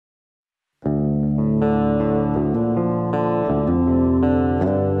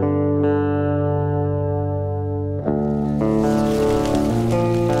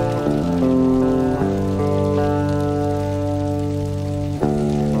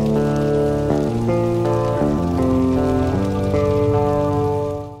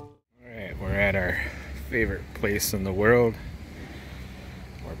place in the world.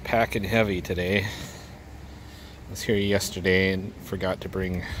 We're packing heavy today. I was here yesterday and forgot to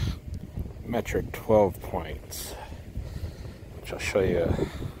bring metric 12 points, which I'll show you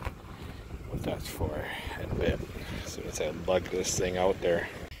what that's for in a bit as soon as I lug this thing out there.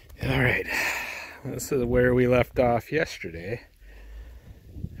 Alright, this is where we left off yesterday.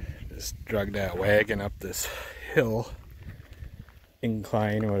 Just drug that wagon up this hill,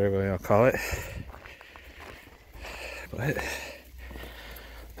 incline, or whatever they'll call it. But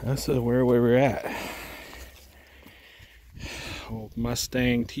this is where we were at. Old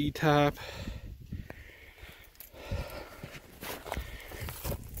Mustang T-top.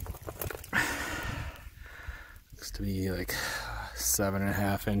 Looks to be like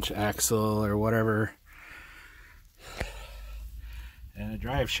 7.5-inch axle or whatever. And a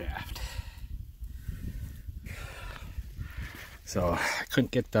drive shaft. So I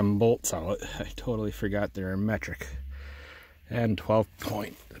couldn't get them bolts out. I totally forgot they're metric. And 12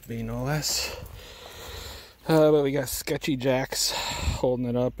 point to be no less. But we got sketchy jacks holding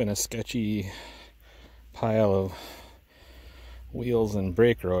it up in a sketchy pile of wheels and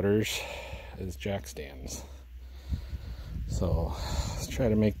brake rotors as jack stands. So let's try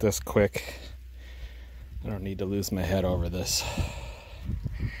to make this quick. I don't need to lose my head over this.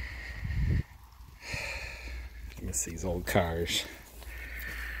 Miss these old cars.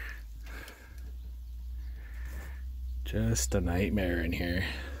 Just a nightmare in here.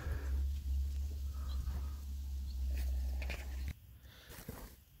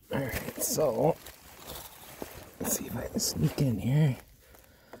 Alright, so let's see if I can sneak in here.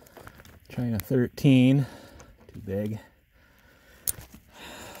 Trying a 13. Too big.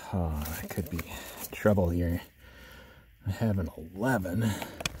 Oh, that could be trouble here. I have an 11.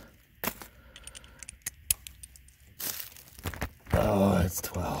 Oh, it's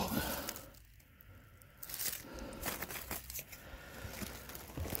 12.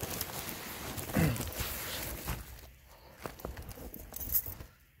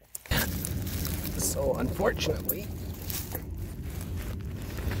 So unfortunately,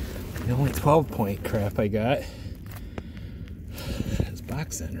 the only 12 point crap I got is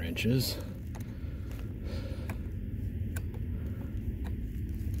box end wrenches.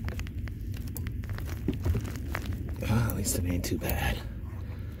 Well, at least it ain't too bad.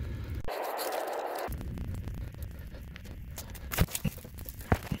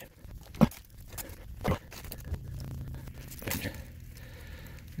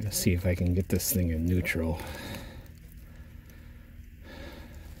 Let's see if I can get this thing in neutral.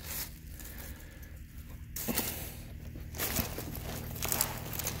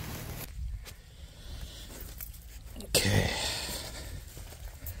 Okay.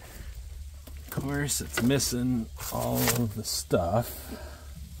 Of course, it's missing all of the stuff.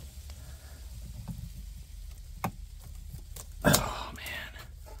 Oh, man.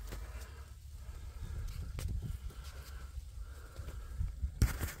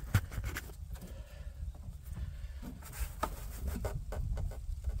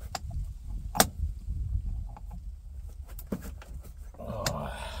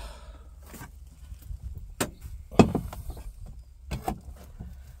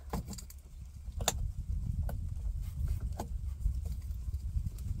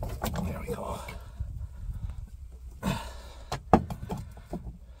 There we go.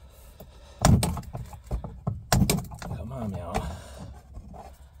 Come on now.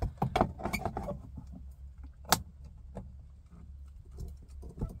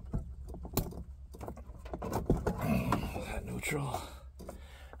 Is that neutral?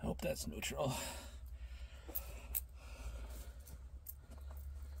 I hope that's neutral.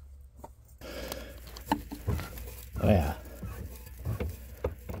 Oh yeah.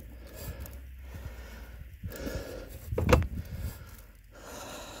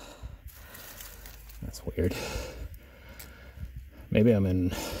 That's weird. Maybe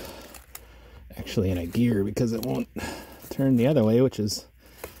I'm actually in a gear because it won't turn the other way, which is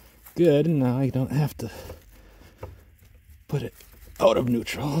good. And now I don't have to put it out of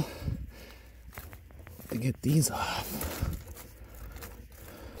neutral to get these off.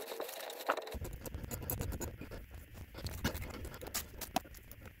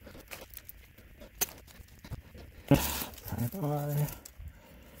 Bar.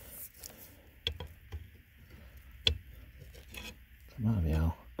 Come on,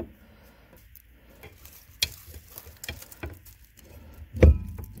 meow. There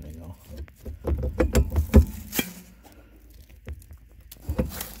we go.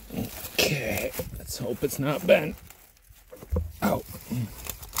 Okay, let's hope it's not bent. Ow.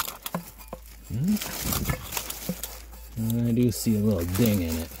 I do see a little ding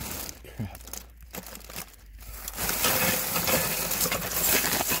in it. Crap.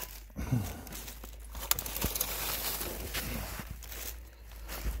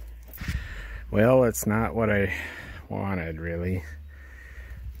 Well, it's not what I wanted, really.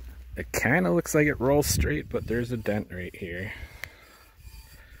 It kind of looks like it rolls straight, but there's a dent right here.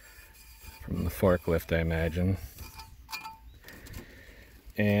 From the forklift, I imagine.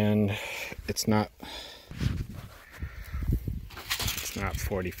 And it's not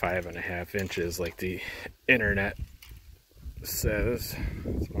 45.5 inches like the internet says.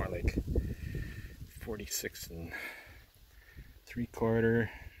 It's more like 46 3/4.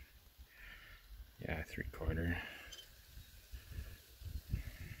 Yeah, 3/4.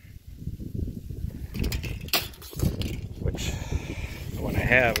 Which the one I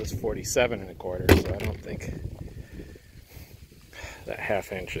have is 47.25, so I don't think that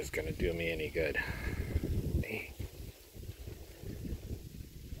 1/2 inch is going to do me any good.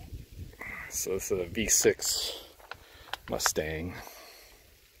 So this is a V6 Mustang.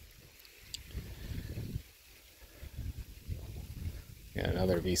 Got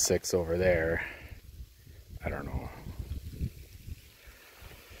another V6 over there. I don't know.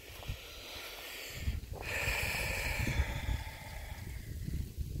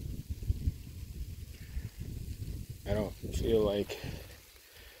 I don't feel like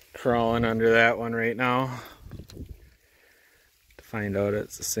crawling under that one right now to find out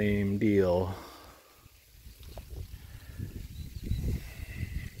it's the same deal.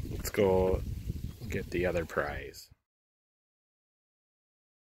 Let's go get the other prize.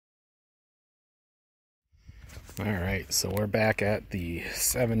 Alright, so we're back at the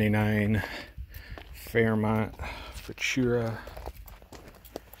 79 Fairmont Futura.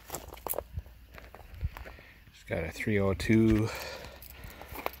 It's got a 302,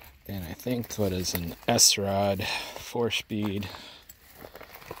 and I think what is an SROD 4-speed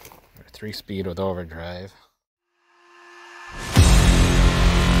or 3-speed with overdrive.